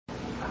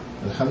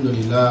الحمد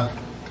لله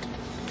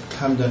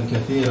حمدا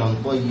كثيرا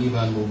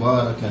طيبا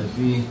مباركا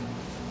فيه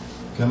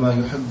كما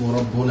يحب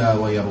ربنا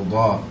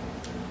ويرضاه.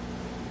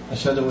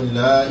 أشهد أن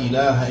لا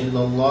إله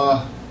إلا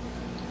الله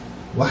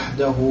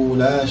وحده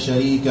لا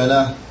شريك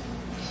له،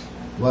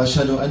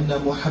 وأشهد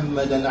أن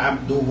محمدا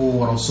عبده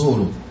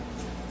ورسوله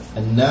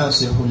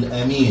الناصح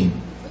الأمين.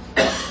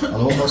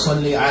 اللهم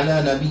صل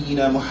على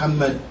نبينا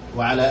محمد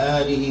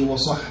وعلى آله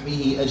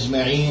وصحبه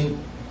أجمعين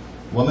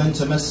ومن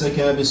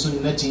تمسك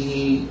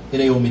بسنته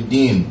إلى يوم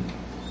الدين.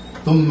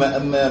 ثم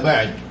أما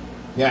بعد،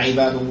 يا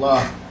عباد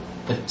الله،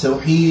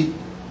 التوحيد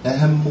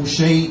أهم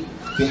شيء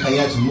في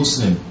حياة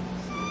المسلم.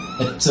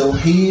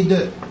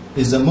 التوحيد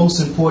is the most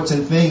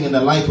important thing in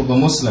the life of a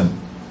Muslim.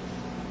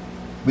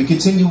 We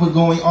continue with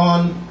going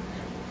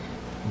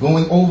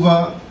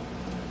over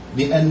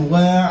the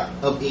anwa'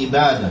 of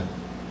ibadah,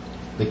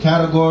 the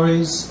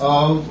categories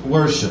of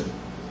worship.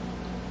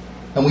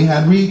 And we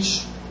have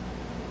reached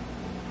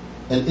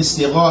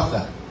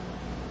al-istighatha.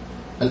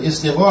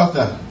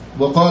 Al-istighatha,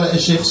 وقال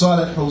الشيخ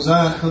صالح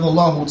حوزان حفظه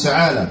الله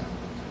تعالى: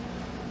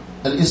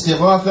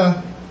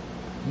 الاستغاثة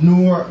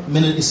نوع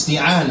من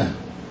الاستعانة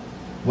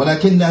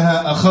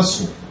ولكنها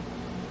أخص.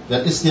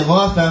 That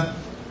istighatha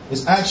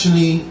is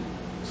actually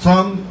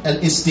from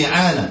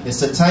al-isti'ana.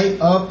 It's a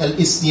type of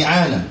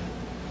al-isti'ana.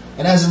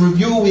 And as a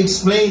review, we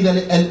explained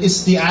that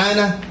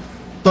al-isti'ana,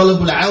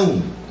 talab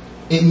al-awn,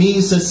 it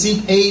means to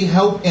seek aid,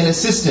 help, and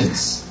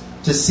assistance.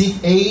 To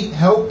seek aid,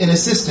 help, and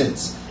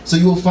assistance. So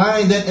you will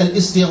find that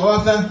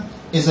al-istighatha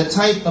is a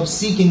type of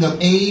seeking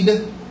of aid,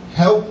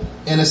 help,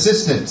 and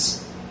assistance.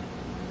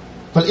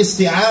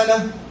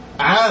 فال-isti'ana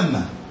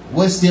عامة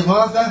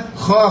وال-istighatha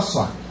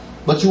خاصة.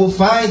 But you will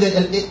find that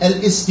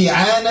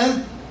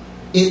al-isti'ana,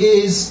 it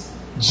is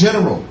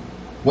general,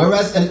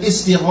 whereas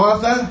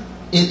al-istighatha,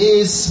 it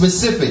is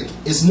specific,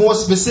 it's more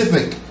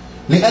specific.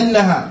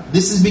 لأنها,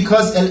 this is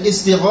because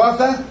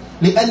al-istighatha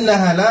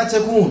لأنها لا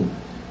تكون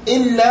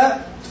إلا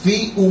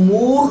في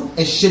أمور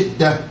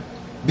الشدة,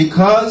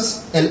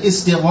 because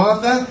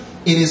al-istighatha,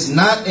 it is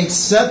not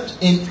except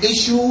in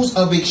issues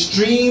of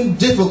extreme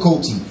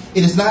difficulty.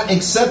 It is not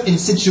except in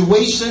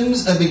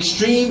situations of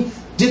extreme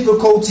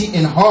difficulty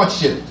and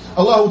hardship.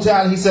 Allah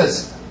Ta'ala, He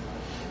says,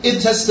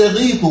 إِذْ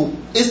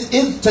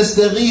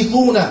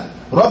تَسْتَغِيثُونَ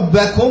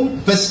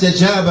رَبَّكُمْ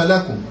فَاسْتَجَابَ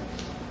لَكُمْ.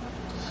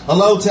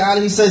 Allah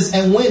Ta'ala, He says,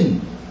 and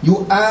when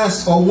you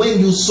asked or when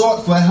you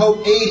sought for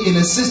help, aid, and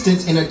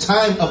assistance in a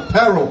time of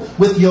peril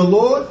with your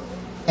Lord,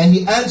 and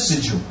He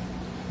answered you.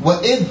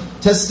 وَإِذْ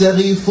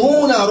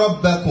تَسْتَغِيثُونَ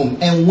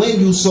رَبَّكُمْ, and when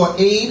you sought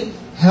aid,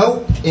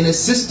 help, and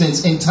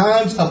assistance in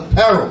times of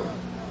peril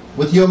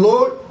with your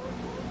Lord,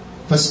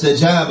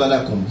 فَاسْتَجَابَ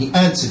لَكُمْ, He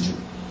answered you.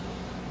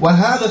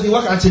 وَهَذَا فِي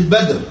وَقْعَةِ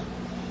الْبَدْرِ,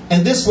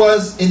 and this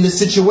was in the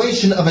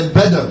situation of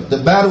al-Badr,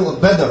 the battle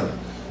of Badr.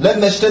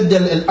 لَمَّا اشْتَدَّ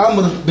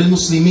الْأَمْرُ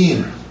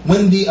بِالْمُسْلِمِينَ,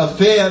 when the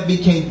affair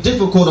became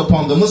difficult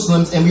upon the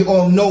Muslims, and we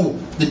all know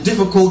the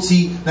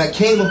difficulty that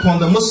came upon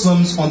the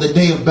Muslims on the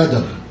day of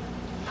Badr,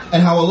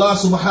 and how Allah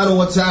subhanahu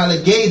wa ta'ala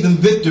gave them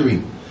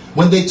victory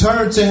when they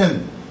turned to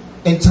Him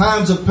in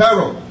times of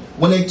peril.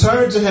 When they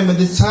turned to Him in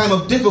this time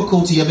of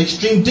difficulty, of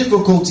extreme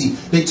difficulty,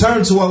 they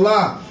turned to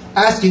Allah,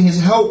 asking His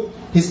help,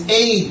 His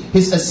aid,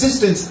 His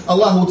assistance.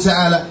 Allah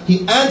Ta'ala,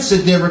 He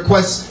answered their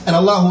requests, and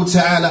Allah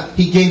Ta'ala,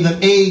 He gave them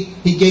aid,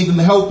 He gave them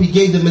help, He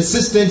gave them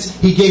assistance,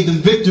 He gave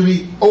them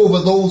victory over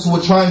those who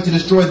were trying to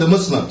destroy the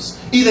Muslims.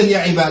 Idhan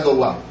ya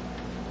ibadallah,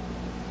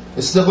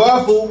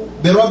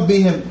 istighathu bi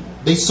rabbihim,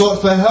 they sought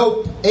for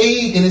help,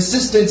 aid, and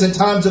assistance in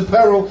times of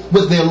peril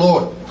with their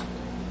Lord.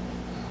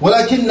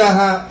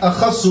 وَلَكِنَّهَا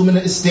أَخَصُّ مِنَ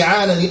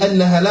الْإِسْتِعَانَةِ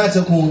لِأَنَّهَا لَا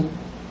تَكُونُ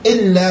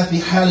إِلَّا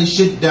فِي حَالِ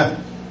الشِّدَّةِ.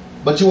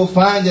 But you will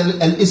find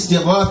that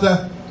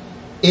al-istighatha,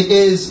 it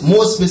is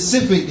more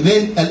specific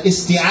than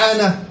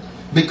al-isti'ana,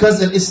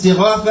 because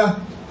al-istighatha,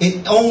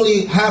 it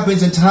only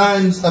happens in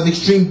times of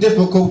extreme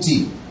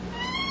difficulty.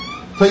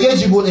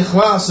 فَيَجِبُ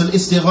الْإِخْلَاصُ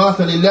الْإِسْتِغَاثَ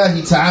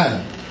لِلَّهِ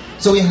تَعَالَى.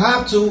 So we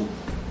have to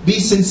be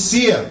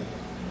sincere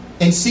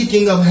in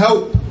seeking of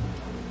help,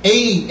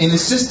 aid, and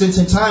assistance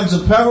in times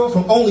of peril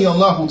from only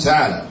Allah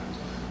Ta'ala.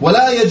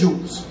 وَلَا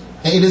يَجُوزُ,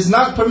 and it is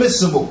not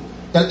permissible,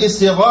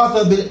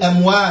 al-istighatha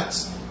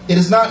bil-amwat, it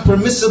is not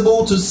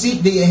permissible to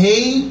seek the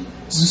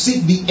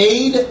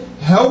aid,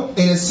 help,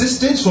 and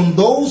assistance from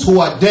those who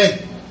are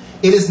dead.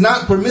 It is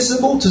not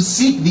permissible to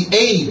seek the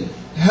aid,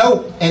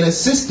 help, and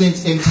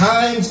assistance in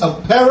times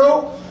of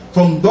peril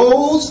from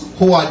those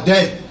who are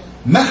dead.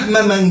 مَهْمَ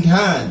مَنْ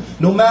كَانَ,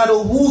 no matter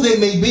who they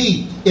may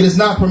be, it is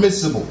not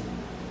permissible.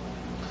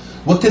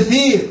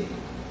 وَكَثِيرٌ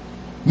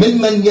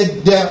مِمَّنْ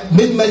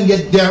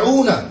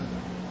يَدَّعُونَ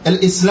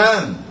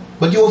الْإِسْلَامِ,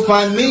 but you will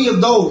find many of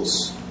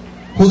those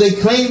who they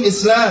claim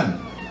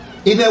Islam.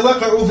 إِذَا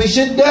وَقَعُوا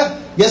فِي شِدَّةٍ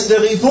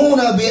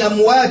يَسْتَغِيثُونَ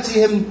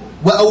بِأَمْوَاتِهِمْ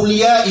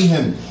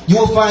وَأَوْلِيَائِهِمْ. You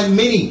will find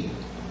many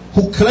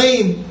who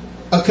claim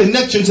a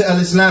connection to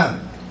Al-Islam.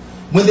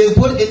 When they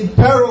put in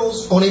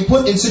perils, or they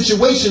put in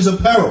situations of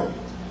peril,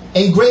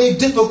 and grave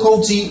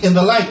difficulty and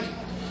the like,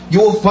 you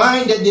will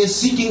find that they're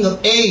seeking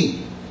of aid,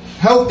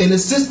 help, and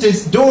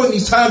assistance during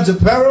these times of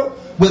peril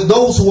with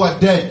those who are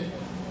dead.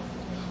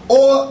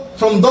 or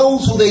from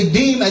those who they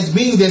deem as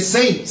being their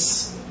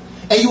saints.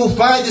 And you will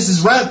find this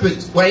is rampant,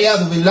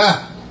 وَعِيَاذُ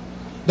بِاللَّهِ,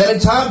 that in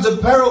times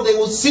of peril they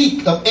will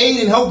seek of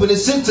aid and help and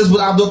assistance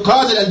with Abdul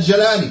Qadir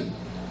al-Juyaanee,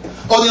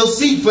 or they'll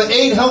seek for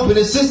aid, help and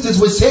assistance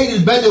with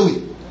Sayyid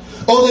al-Badawi,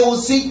 or they will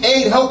seek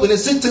aid, help and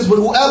assistance with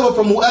whoever,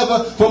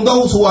 from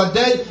those who are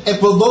dead and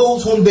for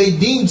those whom they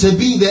deem to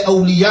be their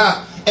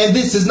awliya. And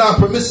this is not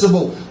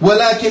permissible.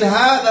 وَلَكِنْ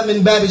هَذَا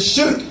مِنْ بَابِ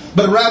الشِّرْكِ,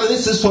 but rather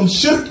this is from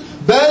shirk,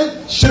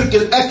 بل shirk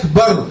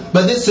al-akbar,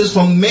 but this is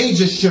from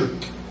major shirk.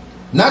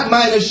 Not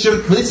minor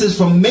shirk, this is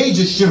from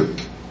major shirk.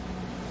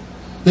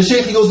 The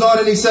Shaykh goes on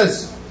and he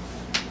says,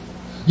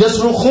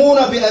 يَصْرُخُونَ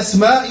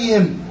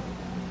بِأَسْمَائِهِمْ,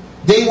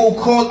 they will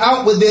call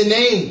out with their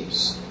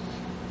names,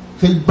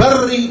 فِي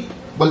الْبَرِّ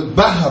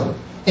وَالْبَحْرِ,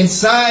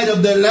 inside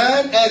of the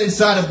land and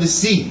inside of the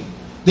sea.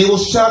 They will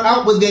shout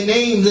out with their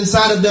names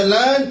inside of the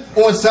land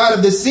or inside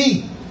of the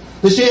sea.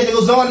 The Shaykh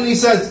goes on and he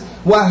says,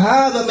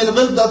 وَهَذَا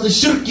مِنْ غِلْظَةِ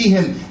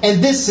شِرْكِهِمْ,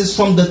 and this is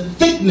from the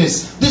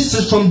thickness, this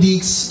is from the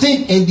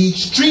extent and the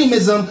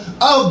extremism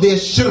of their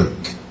shirk.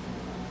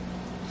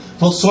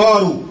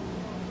 فَصَارُوا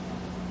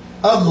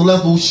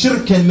أَغْلَظُ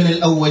شِرْكًا مِنَ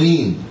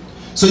الْأَوَّلِينَ.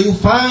 So you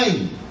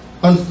find,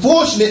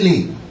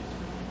 unfortunately,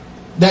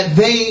 that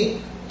they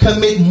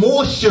commit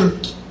more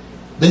shirk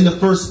than the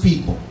first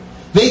people.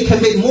 They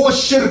commit more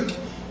shirk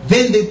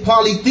than the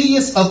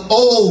polytheists of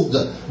old.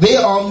 They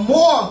are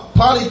more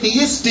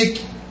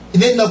polytheistic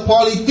than the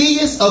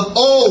polytheists of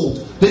old,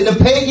 than the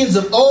pagans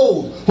of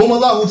old, whom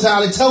Allah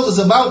Ta'ala tells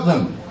us about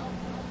them.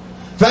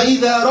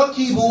 فَإِذَا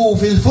رَكِبُوا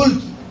فِي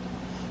الْفُلْكِ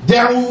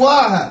دَعُوا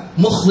اللَّهَ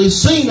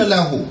مُخْلِصِينَ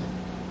لَهُ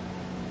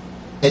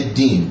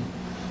الدِّينَ.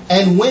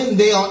 And when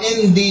they are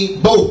in the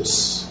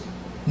boats,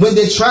 when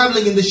they're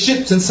traveling in the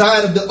ships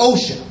inside of the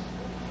ocean,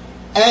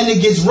 and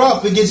it gets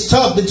rough, it gets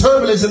tough, the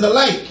turbulence and the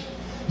like,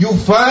 you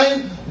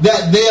find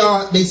that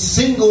they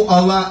single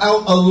Allah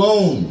out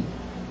alone.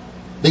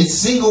 They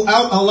single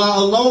out Allah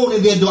alone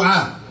in their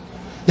dua.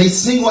 They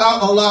single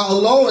out Allah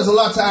alone, as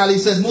Allah Ta'ala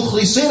says,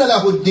 مُخْلِصِينَ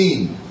لَهُ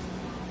الدِّينَ,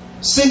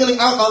 singling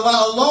out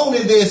Allah alone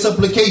in their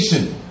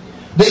supplication.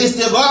 The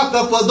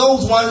istighatha for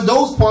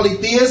those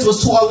polytheists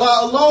was to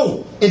Allah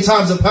alone in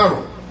times of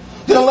peril.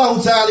 Then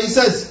Allah Ta'ala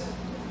says,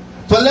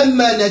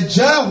 فَلَمَّا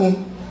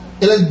نَجَّاهُمْ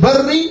إِلَى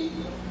الْبَرِّ,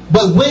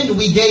 but when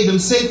we gave them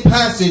safe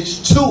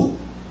passage to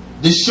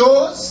the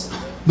shores,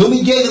 when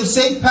we gave them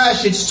safe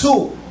passage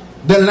to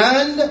the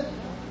land,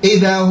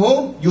 إِذَا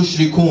هُمْ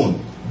يُشْرِكُونَ,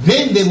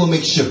 then they will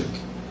make shirk.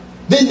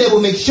 Then they will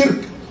make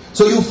shirk.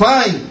 So you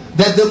find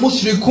that the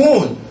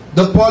mushrikun,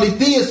 the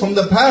polytheists from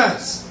the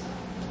past,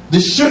 the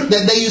shirk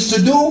that they used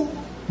to do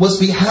was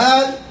fi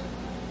hal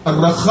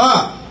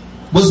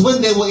al-rakha, was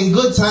when they were in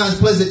good times,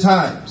 pleasant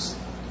times.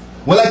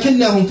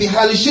 وَلَكِنَّهُمْ فِي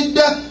حَالِ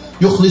الشِّدَّةِ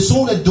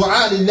يُخْلِصُونَ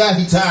الدُّعَاء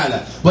لِلَّهِ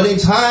تَعَالَى, but in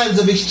times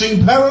of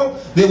extreme peril,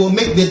 they will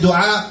make their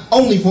dua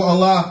only for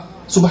Allah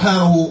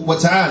subhanahu wa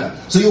ta'ala.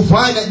 So you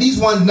find that these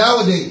ones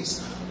nowadays,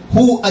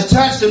 who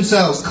attach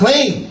themselves,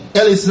 claim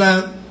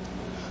al-Islam,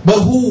 but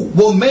who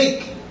will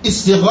make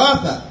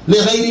istighatha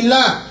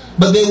li-ghayrillah,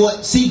 but they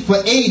will seek for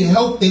aid,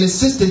 help, and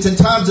assistance in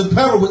times of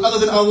peril with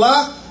other than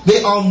Allah,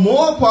 they are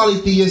more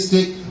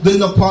polytheistic than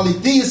the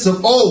polytheists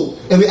of old.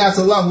 And we ask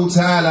Allah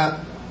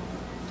Ta'ala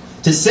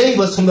to save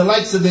us from the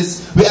likes of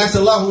this. We ask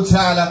Allah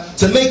Ta'ala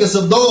to make us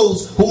of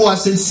those who are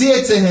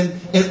sincere to Him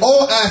in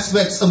all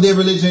aspects of their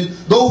religion,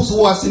 those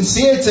who are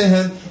sincere to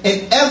Him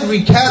in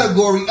every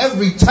category,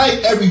 every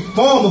type, every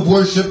form of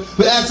worship.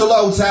 We ask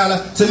Allah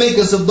Ta'ala to make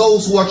us of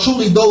those who are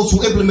truly those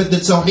who implement the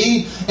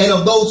Tawheed, and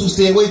of those who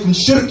stay away from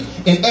shirk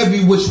in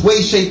every which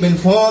way, shape and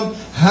form.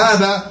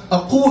 هذا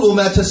أقول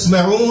ما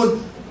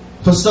تسمعون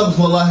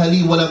فاستغفر الله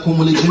لي ولكم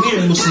ولجميع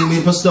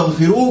المسلمين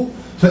فاستغفروه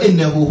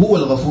فإنه هو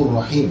الغفور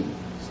الرحيم.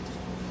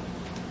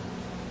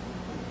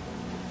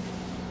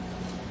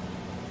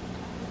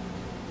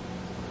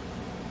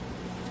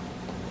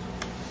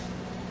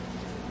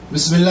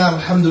 بسم الله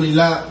والحمد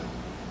لله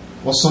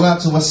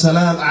والصلاة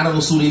والسلام على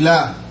رسول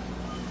الله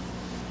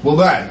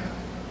وبعد.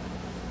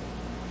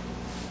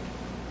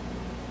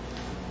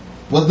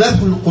 والذبح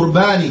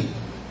القرباني,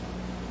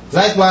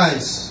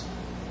 likewise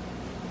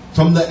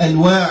from the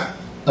anwa'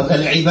 of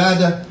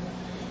al-ibadah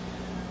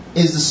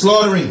is the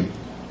slaughtering,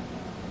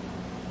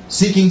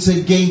 seeking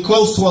to gain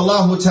close to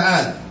Allah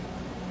Ta'ala.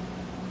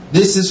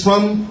 This is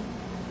from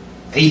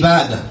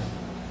ibadah.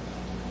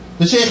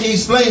 The Shaykh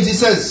explains, he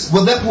says,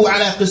 وَذَبْهُ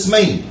عَلَى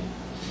قِسْمَيْنِ,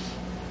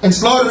 and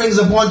slaughtering is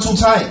upon two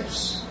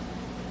types.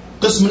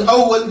 قسم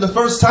الأول, the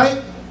first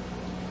type,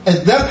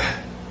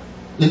 الذبح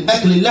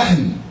للأكل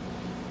اللحم,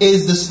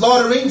 is the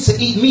slaughtering to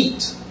eat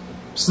meat.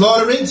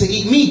 Slaughtering to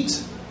eat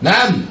meat.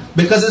 Naam,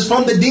 because it's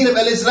from the deen of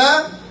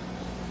al-Islam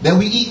that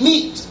we eat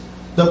meat.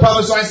 The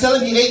Prophet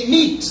ﷺ, he ate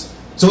meat.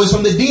 So it's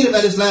from the deen of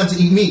al-Islam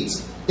to eat meat.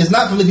 It's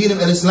not from the deen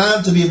of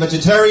al-Islam to be a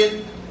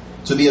vegetarian,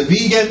 to be a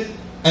vegan,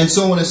 and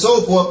so on and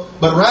so forth.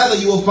 But rather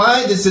you will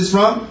find this is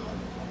from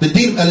the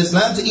deen of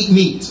al-Islam to eat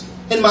meat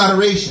in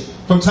moderation,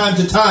 from time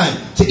to time,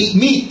 to eat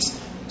meat.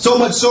 So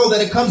much so that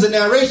it comes in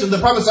narration of the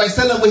Prophet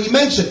ﷺ where he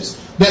mentions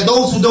that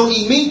those who don't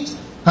eat meat,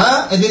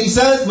 And then he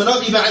says, مَنْ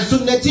رَغِبَ عَنْ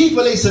سُنَّتِي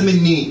فَلَيْسَ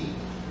مِنِّي.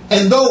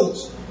 And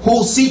those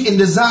who seek and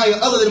desire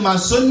other than my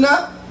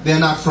sunnah, they are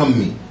not from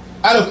me.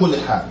 عَلَى كُلِّ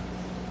حَالٍ.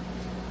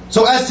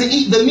 So as to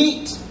eat the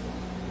meat,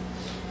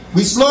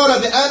 we slaughter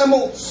the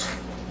animals,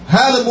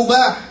 هذا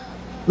مباح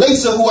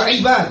ليس هو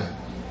عبادة.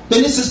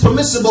 Then this is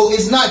permissible,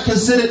 it's not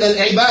considered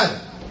al-ibadah.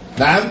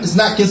 It's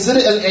not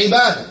considered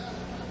al-ibadah.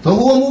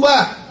 فهو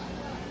مباح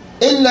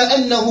إلا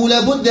أنه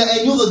لابد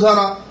أن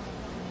يذكر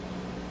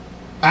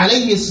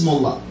عليه اسم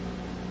الله.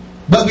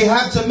 But we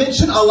have to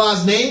mention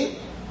Allah's name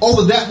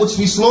over that which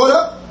we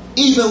slaughter,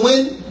 even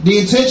when the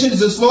intention is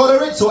to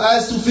slaughter it so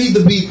as to feed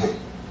the people.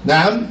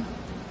 Now,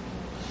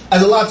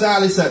 as Allah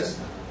Ta'ala says,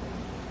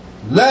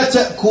 لا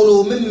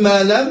تأكلوا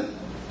مما لم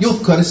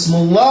يذكر اسم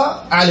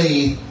الله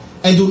عليه.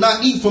 And do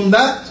not eat from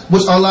that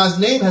which Allah's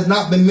name has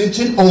not been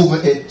mentioned over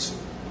it.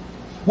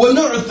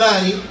 والنوع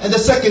الثاني, and the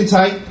second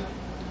type,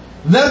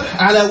 ذبح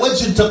على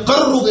وجه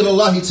التقرب إلى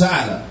الله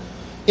تعالى.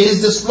 It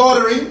is the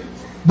slaughtering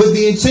with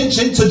the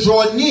intention to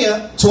draw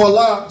near to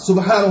Allah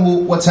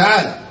subhanahu wa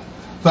ta'ala.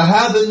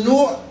 فهذا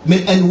النوع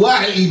من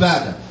أنواع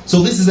العبادة.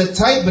 So this is a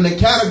type and a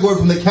category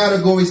from the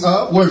categories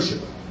of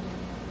worship.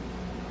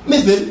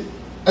 مثل,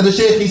 as the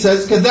Shaykh he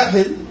says, كذبح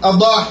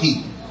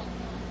الضاحي,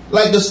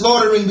 like the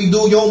slaughtering we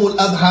do يوم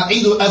الأضحى,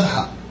 عيد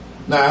الأضحى.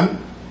 نعم.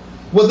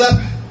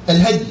 وذبح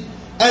الهدي,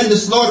 and the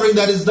slaughtering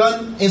that is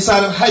done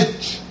inside of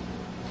Hajj.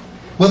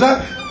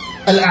 وذبح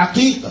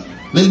العقيقة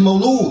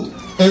للمولود,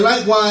 and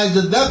likewise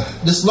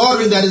the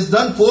slaughtering that is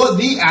done for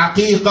the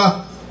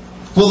aqiqah,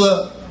 for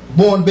the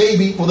born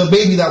baby, for the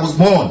baby that was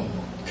born.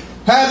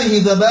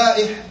 هذه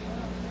ذبائح,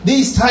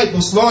 these type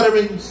of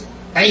slaughterings,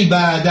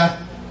 عبادة,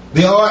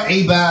 they are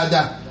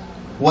عبادة.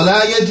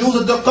 ولا يجوز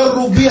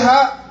التقرب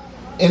بها,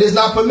 it is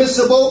not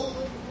permissible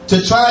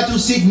to try to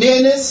seek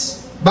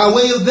nearness by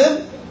way of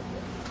them,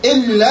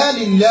 إلا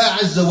لله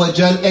عز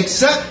وجل,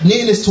 except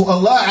nearness to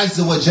Allah عز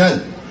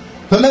وجل.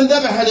 فمن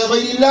ذبح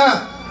لغير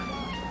الله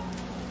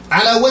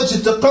على وجه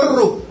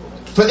التقرب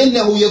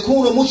فإنه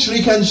يكون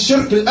مشركا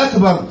الشرك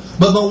الأكبر.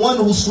 But the one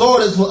who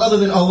slaughters for other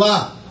than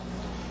Allah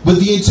with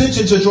the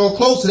intention to draw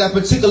close to that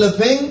particular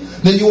thing,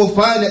 then you will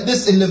find that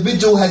this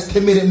individual has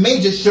committed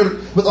major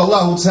shirk with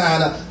Allah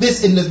Ta'ala.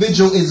 This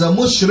individual is a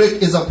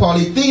mushrik, is a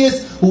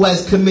polytheist who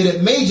has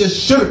committed major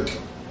shirk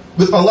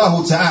with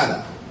Allah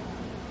Ta'ala.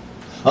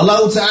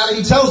 Allah Ta'ala,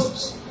 He tells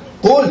us,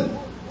 قُلْ,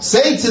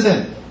 say to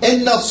them,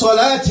 إِنَّ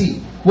الصَّلَاةِ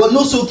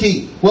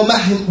وَنُسُكِي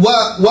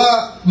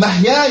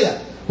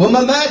وَمَحْيَايَ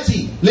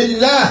وَمَمَاتِي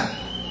لِلَّهِ.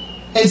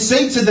 And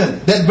say to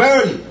them that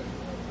verily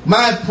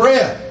my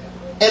prayer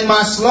and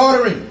my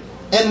slaughtering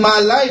and my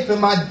life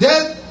and my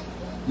death,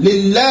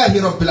 lillahi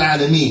rabbil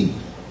alameen,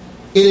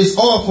 it is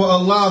all for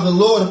Allah, the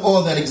Lord of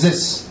all that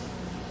exists.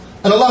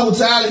 And Allah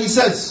Ta'ala, He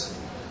says,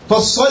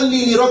 فَصَلِّ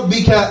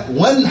لِرَبِّكَ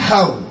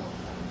وَانْحَرْ,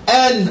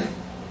 and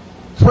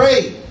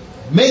pray,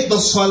 make the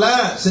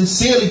salah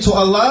sincerely to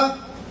Allah,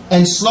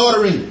 and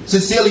slaughtering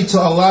sincerely to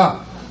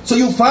Allah. So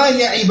you find,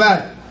 ya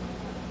ibad,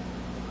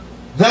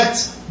 that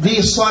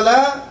the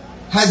salah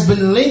has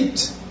been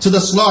linked to the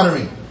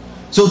slaughtering.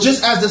 So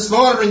just as the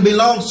slaughtering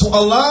belongs to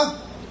Allah,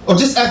 or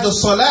just as the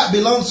salah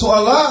belongs to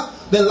Allah,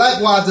 then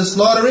likewise the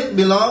slaughtering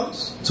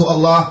belongs to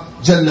Allah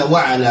Jalla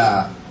wa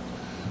Ala.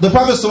 The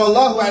Prophet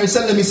sallallahu alaihi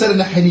wasallam, he said in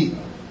the hadith,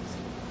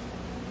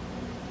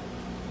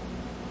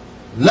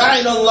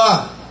 لعن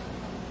الله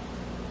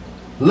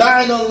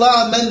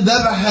من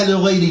ذبح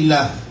لغير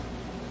الله.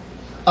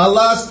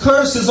 Allah's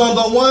curse is on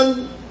the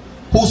one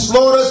who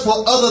slaughters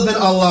for other than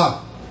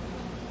Allah.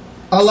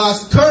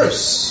 Allah's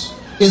curse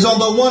is on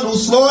the one who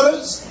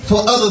slaughters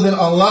for other than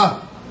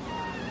Allah.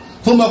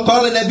 ثم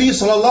قال النبي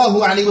صلى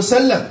الله عليه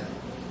وسلم,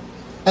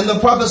 and the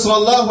Prophet صلى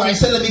الله عليه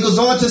وسلم, he goes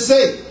on to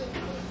say,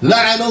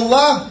 لعن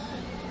الله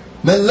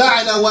من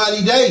لعن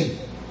والديه,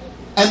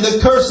 and the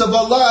curse of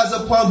Allah is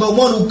upon the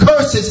one who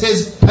curses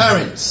his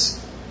parents.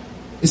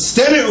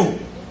 استمعوا,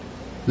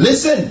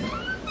 listen,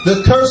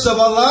 the curse of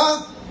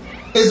Allah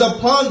is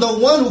upon the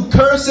one who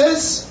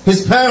curses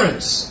his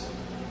parents.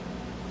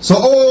 So,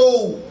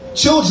 oh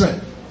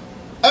children,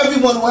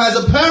 everyone who has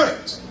a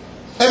parent,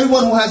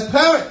 everyone who has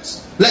parents,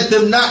 let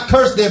them not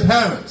curse their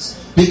parents,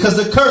 because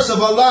the curse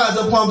of Allah is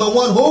upon the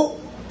one who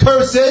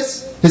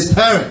curses his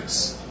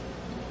parents.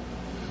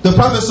 The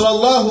Prophet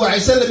sallallahu alaihi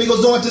wasallam, he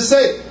goes on to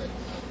say,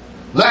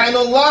 لعن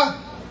الله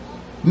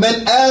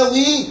من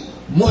آوي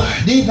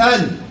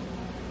محدثا,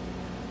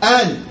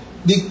 and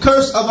the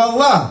curse of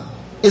Allah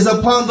is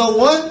upon the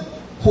one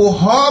who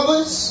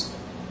harbors,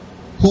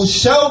 who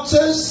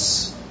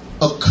shelters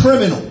a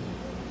criminal.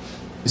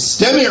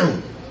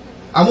 استمعوا,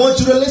 I want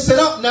you to listen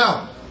up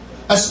now,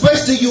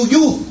 especially you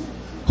youth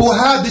who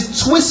have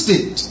this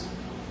twisted,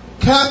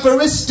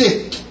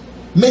 kafiristic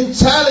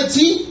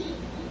mentality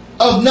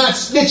of not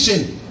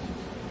snitching,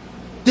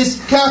 this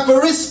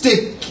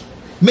kafiristic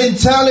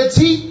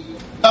mentality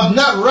of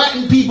not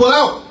ratting people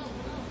out,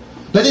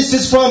 that this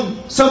is from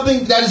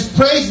something that is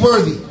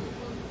praiseworthy,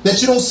 that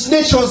you don't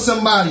snitch on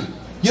somebody,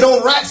 you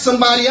don't rat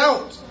somebody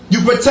out,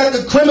 you protect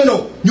a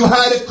criminal, you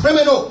hide a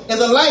criminal in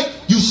the light,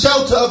 you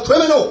shelter a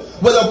criminal.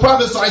 Where the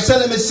Prophet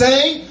ﷺ is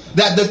saying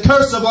that the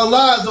curse of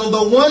Allah is on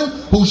the one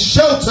who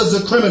shelters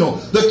a criminal.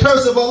 The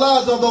curse of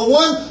Allah is on the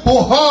one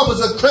who harbors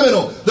a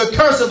criminal. The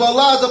curse of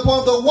Allah is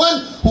upon the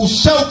one who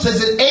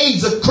shelters and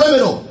aids a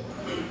criminal.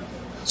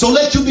 So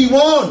let you be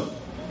warned.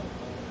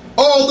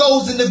 All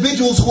those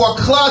individuals who are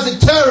closet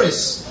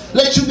terrorists,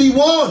 let you be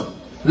warned.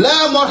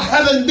 La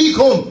marhaban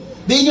bikum.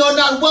 Then you're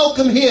not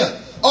welcome here.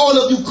 All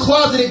of you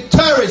closeted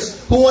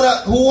terrorists who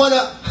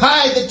wanna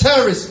hide the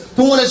terrorists,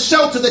 who wanna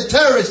shelter the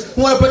terrorists,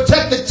 who wanna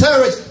protect the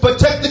terrorists,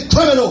 protect the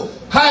criminal,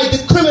 hide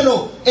the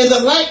criminal, and the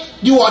like,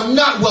 you are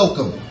not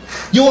welcome.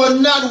 You are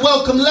not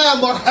welcome. La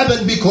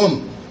marhaban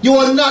bikum. You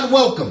are not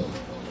welcome.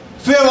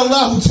 Fear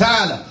Allah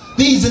Ta'ala.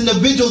 These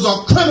individuals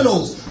are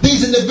criminals.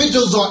 These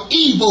individuals are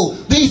evil.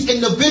 These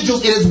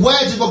individuals, it is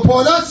wajib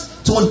upon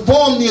us to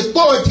inform the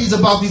authorities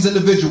about these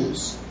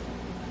individuals.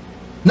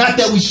 Not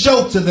that we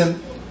shelter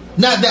them,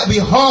 not that we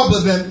harbor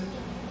them,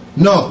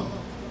 no,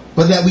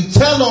 but that we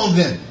tell on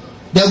them,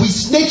 that we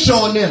snitch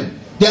on them,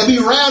 that we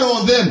rat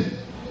on them.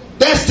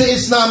 That's the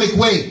Islamic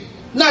way.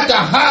 Not to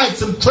hide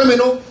some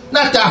criminal,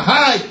 not to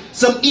hide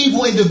some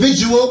evil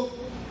individual.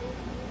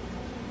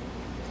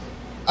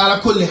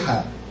 Ala kulli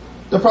hal.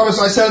 The Prophet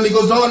ﷺ, he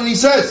goes on and he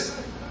says,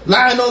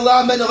 لَعَنَ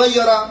اللَّهَ مَنْ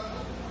غَيَّرَ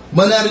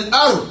مَنَارِ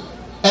الْأَرْضِ.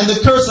 And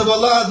the curse of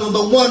Allah is on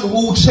the one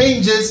who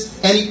changes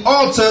and he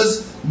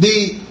alters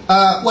the,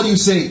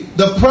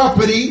 the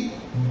property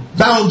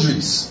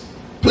boundaries.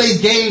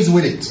 Plays games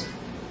with it.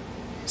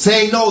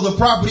 Saying, no, the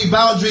property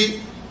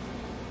boundary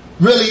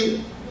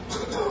really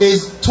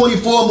is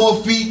 24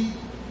 more feet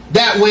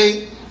that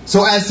way,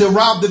 so as to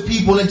rob the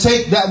people and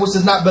take that which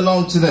does not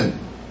belong to them.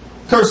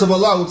 Curse of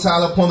Allah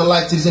Ta'ala upon the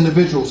life to these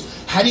individuals.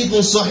 Hadith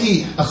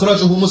Sahih,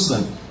 akhrajahu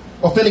Muslim.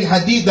 Authentic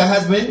hadith that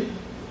has been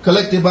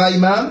collected by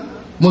Imam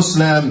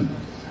Muslim.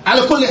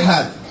 Ala kulli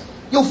hal,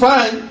 you'll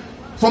find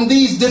from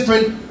these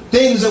different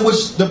things in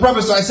which the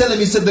Prophet ﷺ,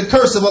 he said the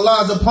curse of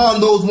Allah is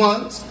upon those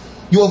ones,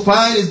 you will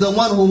find is the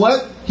one who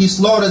what? He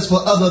slaughters for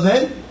other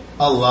than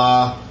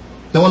Allah.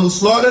 The one who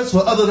slaughters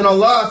for other than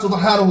Allah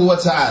subhanahu wa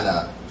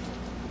ta'ala.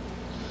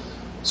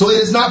 So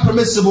it is not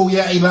permissible,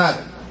 ya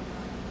ibad,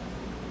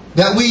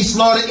 that we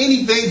slaughter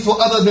anything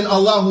for other than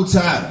Allah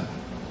ta'ala.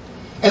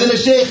 And then the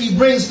Shaykh, he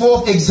brings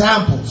forth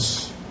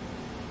examples.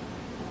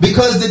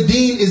 Because the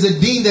deen is a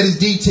deen that is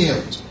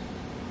detailed.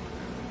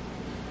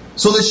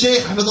 So the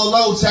Shaykh,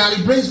 hafidhullah ta'ala,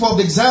 he brings forth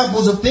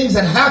examples of things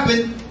that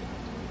happen,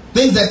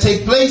 things that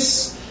take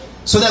place,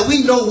 so that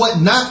we know what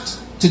not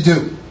to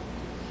do.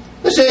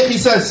 The Shaykh, he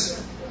says,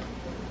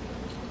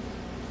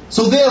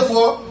 so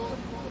therefore,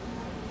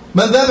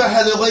 مَنْ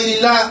ذَبَحَ لِغَيْرِ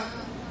اللَّهِ,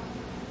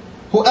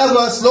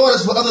 whoever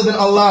slaughters for other than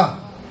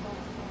Allah,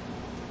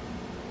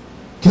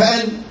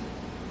 كَأَنْ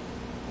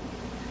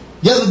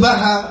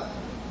يَذْبَحَ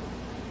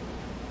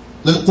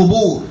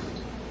لِلْقُبُورِ,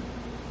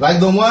 like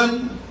the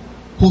one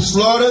who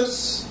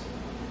slaughters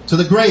to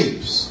the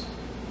graves,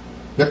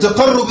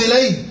 يَتَقَرُّبْ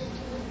إِلَيْهِ,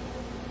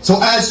 so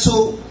as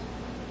to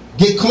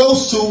get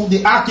close to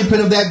the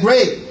occupant of that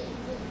grave,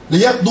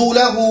 لِيَقْضُوا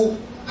لَهُ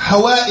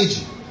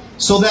حَوَائِجِ,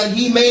 so that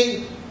he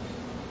may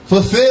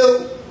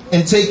fulfill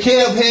and take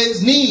care of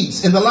his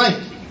needs in the life.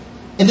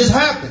 And this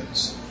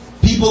happens.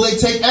 People, they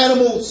take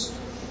animals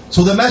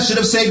to the masjid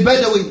of Sayyid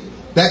Badawi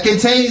that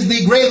contains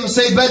the grave of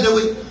Sayyid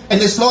Badawi, and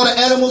they slaughter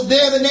animals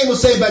there in the name of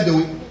Sayyid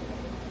Badawi.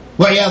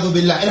 Wa'iyadhu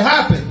billah. It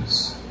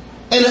happens.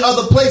 And in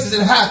other places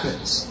it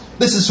happens.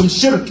 This is from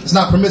shirk. It's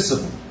not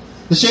permissible.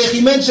 The Shaykh,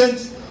 he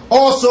mentions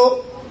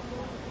also,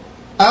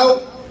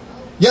 أو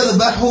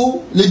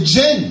يذبحوا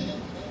للجن,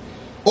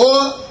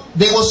 or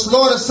they will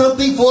slaughter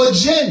something for a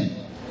jinn,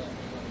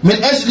 من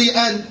أجل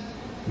أن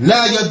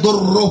لا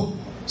يضره,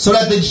 so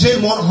that the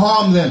jinn won't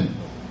harm them,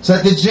 so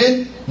that the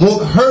jinn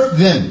won't hurt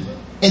them.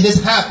 And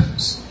this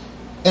happens.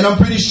 And I'm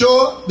pretty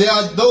sure there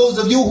are those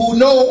of you who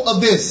know of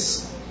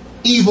this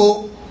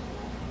evil,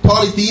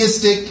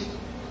 polytheistic,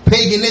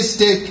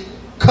 paganistic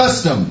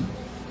custom.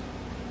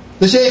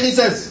 The Shaykh, he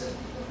says,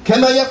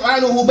 كما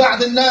يفعله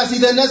بعض الناس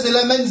إذا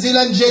نزل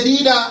منزلا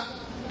جديدا,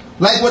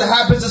 like what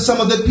happens to some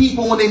of the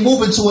people when they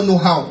move into a new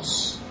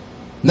house.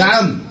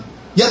 نعم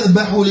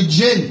يذبحوا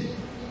للجن,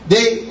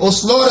 they will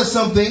slaughter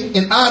something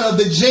in honor of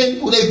the jinn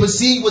who they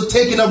perceive was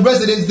taking up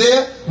residence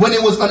there when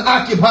it was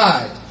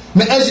unoccupied.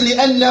 من أجل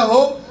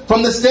أنه,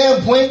 from the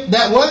standpoint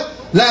that what?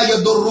 لا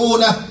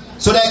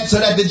يضرونه, so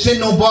that the jinn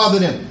don't bother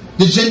them,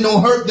 the jinn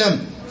don't hurt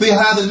them. في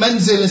هذا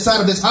المنزل,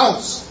 inside of this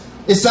house.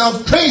 It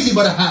sounds crazy,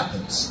 but it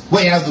happens.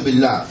 وَيَعْذُ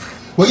بِاللَّهِ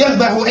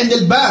وَيَذْبَحُ عِنْدَ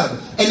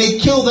الْبَابِ, and they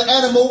kill the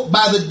animal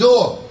by the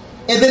door.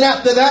 And then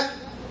after that,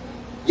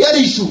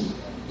 يَرِشُ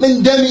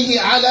مِنْ دَمِهِ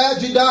عَلَى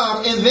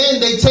جِدَارٍ, and then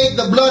they take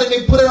the blood and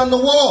they put it on the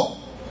wall.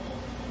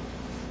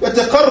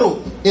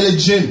 يَتَقَرُّ إِلَى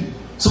الْجِنِّ,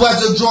 so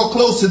as to draw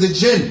close to the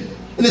jinn.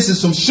 And this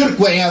is from shirk.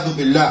 وَيَعْذُ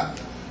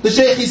بِاللَّهِ. The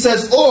Shaykh, he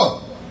says,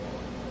 or,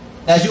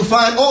 as you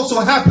find also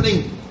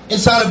happening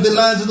inside of the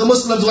lands of the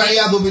Muslims,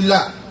 وَعِيَاذُ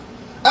بِاللَّهِ,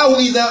 أَوْ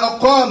إِذَا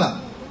أَقَامَ,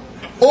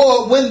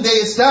 or when they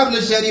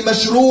establish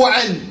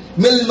مشروعا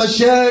من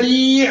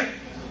المشاريع,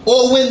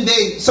 or when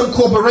they, some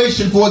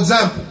corporation for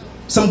example,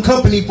 some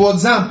company for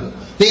example,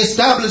 they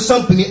establish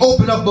something, they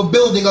open up a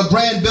building, a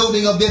grand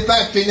building of their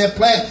factory and their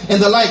plant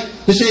and the like.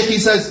 The Shaykh, he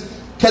says,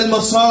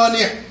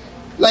 كالمصانع,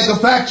 like a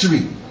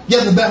factory.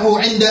 يذبح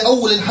عند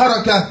أول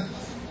الحركة,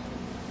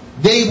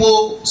 they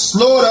will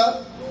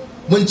slaughter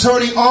when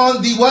turning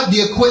on the what?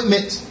 The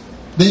equipment.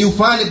 Then you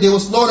find that they will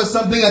slaughter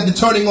something at the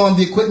turning on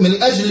the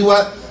equipment. Actually,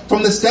 what?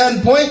 From the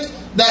standpoint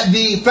that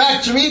the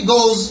factory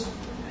goes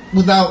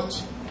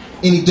without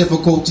any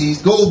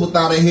difficulties, goes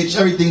without a hitch,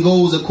 everything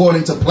goes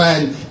according to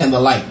plan and the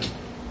like.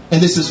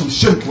 And this is from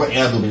shirk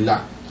wa'iyadu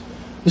billah.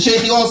 The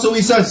Shaykh also,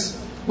 he says,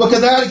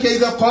 وَكَذَلِكَ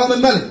إِذَا قَامَ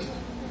الْمَلِكِ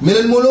مِنَ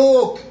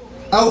الْمُلُوكِ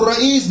أَوْ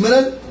الرَّئِيسِ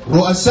مِنَ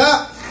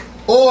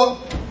الرُّؤَسَاءِ, or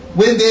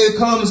when there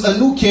comes a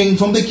new king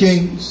from the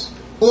kings,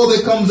 or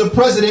there comes a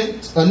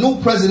president, a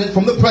new president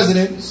from the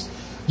presidents,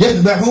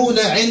 يَذْبَحُونَ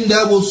عِنْدَ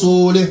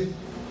وُصُولِهِ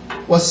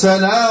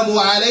وَالسَّلَامُ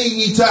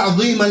عَلَيْهِ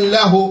تَعْظِيمًا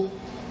لَهُ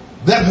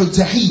ذَبْحُ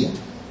التَّحِيَّةِ.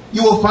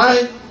 You will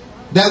find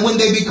that when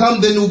they become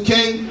the new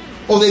king,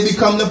 or they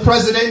become the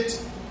president,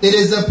 it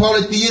is a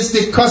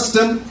polytheistic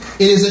custom,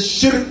 it is a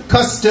shirk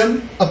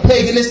custom, a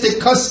paganistic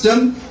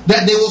custom,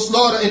 that they will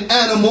slaughter an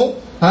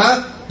animal,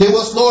 they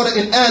will slaughter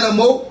an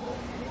animal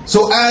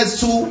so as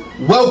to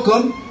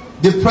welcome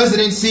the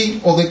presidency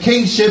or the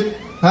kingship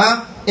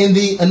in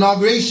the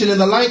inauguration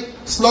and the like,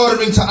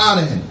 slaughtering to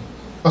honor him,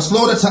 a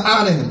slaughter to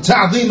honor him,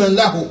 ta'ziman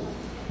lahu.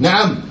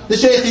 Na'am. The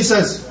Shaykh, he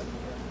says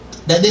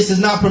that this is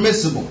not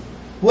permissible.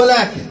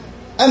 ولكن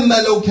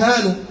أما لو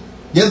كانوا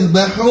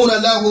يذبحون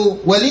له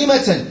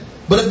وليمة,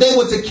 but if they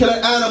were to kill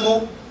an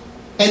animal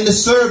and to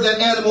serve that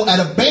animal at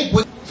a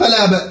banquet,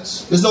 فلا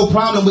بأس, there's no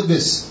problem with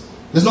this.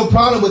 There's no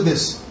problem with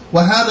this.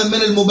 وهذا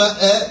من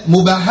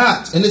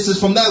المباحات, and this is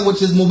from that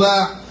which is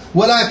mubah.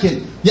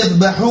 ولكن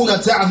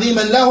يذبحون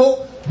تعظيما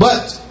له,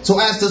 but so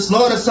as to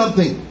slaughter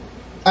something,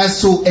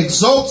 as to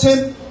exalt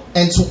him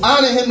and to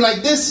honor him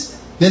like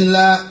this, then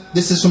la,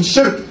 this is from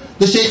shirk.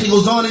 The Shaykh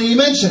goes on and he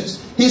mentions,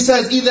 he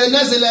says, إِذَا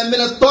نَزِلَ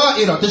مِنَ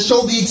الطَّائِرَةِ, to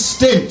show the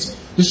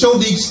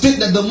extent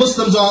that the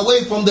Muslims are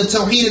away from the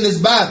Tawheed in this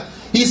bab.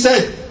 He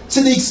said,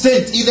 to the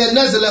extent, إِذَا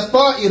نَزِلَ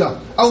الطَّائِرَةِ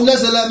أو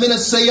نَزِلَ مِنَ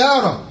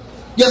السَّيَّارَةِ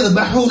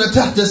يَذْبَحُونَ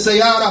تَحْتَ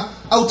السَّيَّارَةِ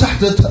أو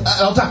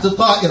تحت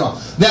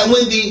الطَّائِرَةِ, that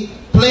when the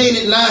plane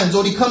it lands,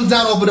 or he comes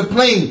down over the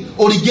plane,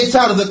 or he gets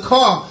out of the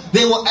car,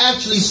 they will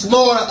actually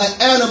slaughter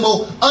an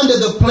animal under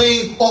the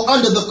plane or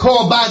under the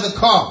car, by the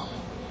car.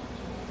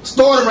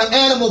 Slaughter an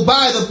animal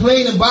by the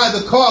plane and by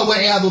the car,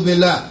 وَعِيَاذُ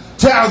بِاللَّهِ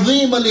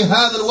تَعْظِيمًا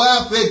لِهَذَا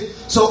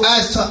الْوَافِدِ, so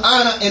as to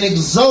honor and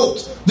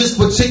exalt this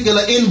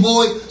particular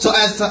envoy, so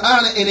as to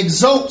honor and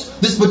exalt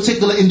this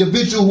particular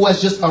individual who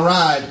has just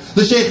arrived.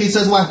 The Shaykh, he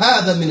says,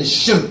 وَهَذَا مِنَ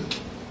الشِّرْكِ,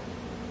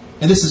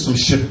 and this is from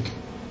shirk.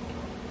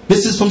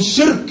 This is from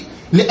shirk.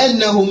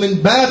 لأنه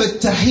من باب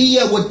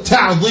التحية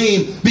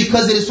والتعظيم,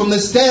 because it is from the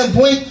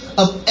standpoint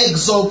of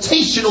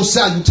exaltational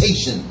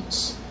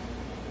salutations.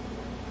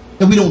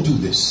 And we don't do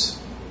this.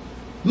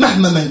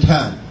 مهما من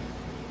كان,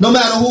 no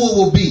matter who it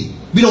will be,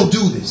 we don't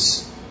do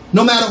this.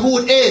 No matter who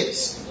it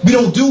is, we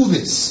don't do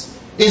this.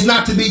 It's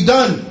not to be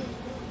done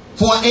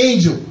for an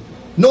angel,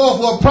 nor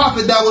for a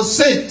prophet that was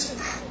sent.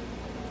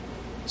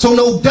 So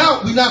no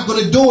doubt we're not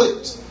going to do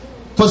it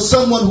for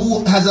someone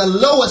who has a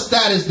lower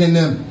status than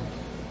them.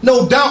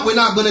 No doubt we're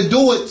not going to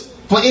do it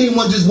for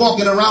anyone just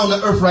walking around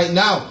the earth right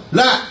now.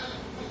 La.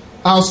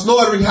 Our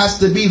slaughtering has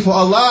to be for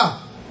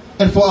Allah,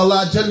 and for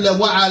Allah Jalla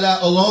wa Ala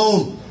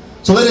alone.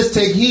 So let us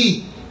take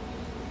heed.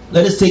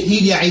 Let us take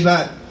heed, ya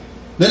ibad.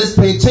 Let us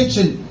pay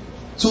attention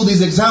to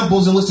these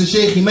examples in which the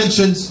Shaykh, he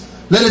mentions.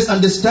 Let us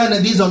understand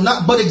that these are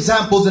not but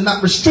examples and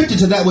not restricted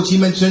to that which he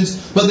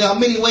mentions, but there are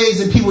many ways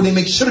in people they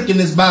make shirk in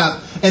this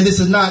bab, and this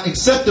is not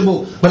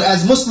acceptable. But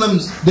as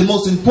Muslims, the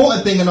most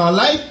important thing in our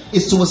life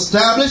is to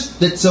establish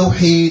the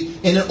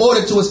Tawheed. And in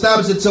order to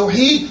establish the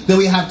Tawheed, then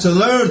we have to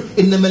learn.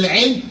 إِنَّمَا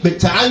الْعِلْمُ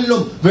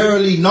بِالتَّعَلُّمِ,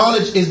 verily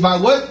knowledge is by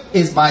what?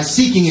 Is by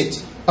seeking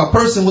it. A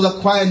person will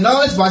acquire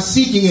knowledge by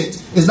seeking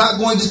it. It's not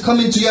going to just come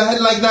into your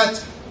head like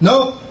that.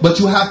 No, but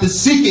you have to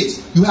seek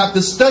it, you have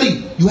to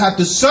study, you have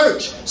to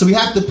search. So we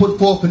have to put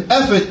forth an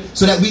effort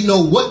so that we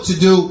know what to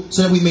do,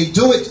 so that we may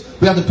do it.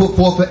 We have to put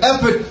forth an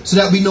effort so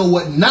that we know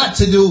what not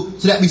to do,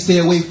 so that we stay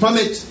away from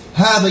it.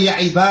 هذا يا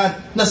عباد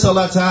نسأل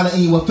الله تعالى أن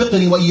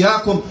يوفقني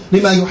وإياكم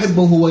لما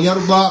يحبه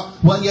ويرضى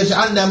وأن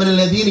يجعلنا من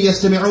الذين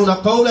يستمعون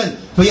قولا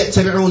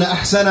فيتبعون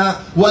أحسنا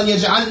وأن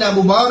يجعلنا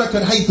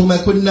مباركا حيثما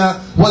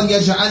كنا وأن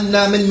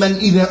يجعلنا ممن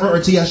إذا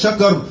أعطي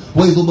شكر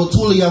وإذا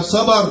ابتلي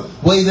صبر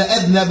وإذا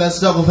أذنب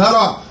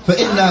استغفر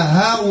فإن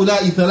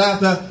هؤلاء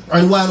ثلاثة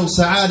عنوان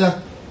السعادة.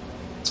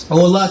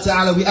 Oh Allah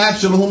Ta'ala, we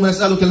ask you, Allahumma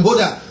nas'aluka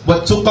al-huda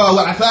wa-tuqa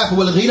wa-afaf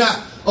wal-ghina.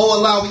 Oh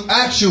Allah, we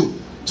ask you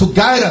to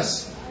guide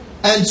us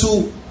and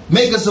to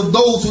make us of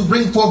those who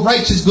bring forth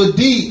righteous good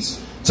deeds,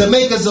 to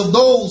make us of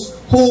those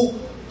who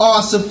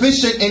are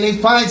sufficient and they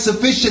find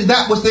sufficient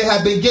that which they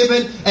have been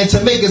given, and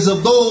to make us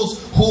of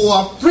those who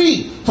are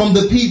free from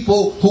the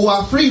people, who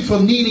are free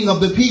from needing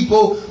of the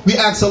people. We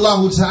ask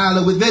Allah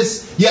Ta'ala with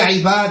this, Ya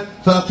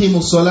ibad, fa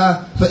aqimu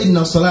salah, fa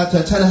inna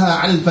salata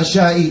tanha 'anil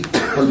fashai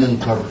wal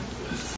munkar.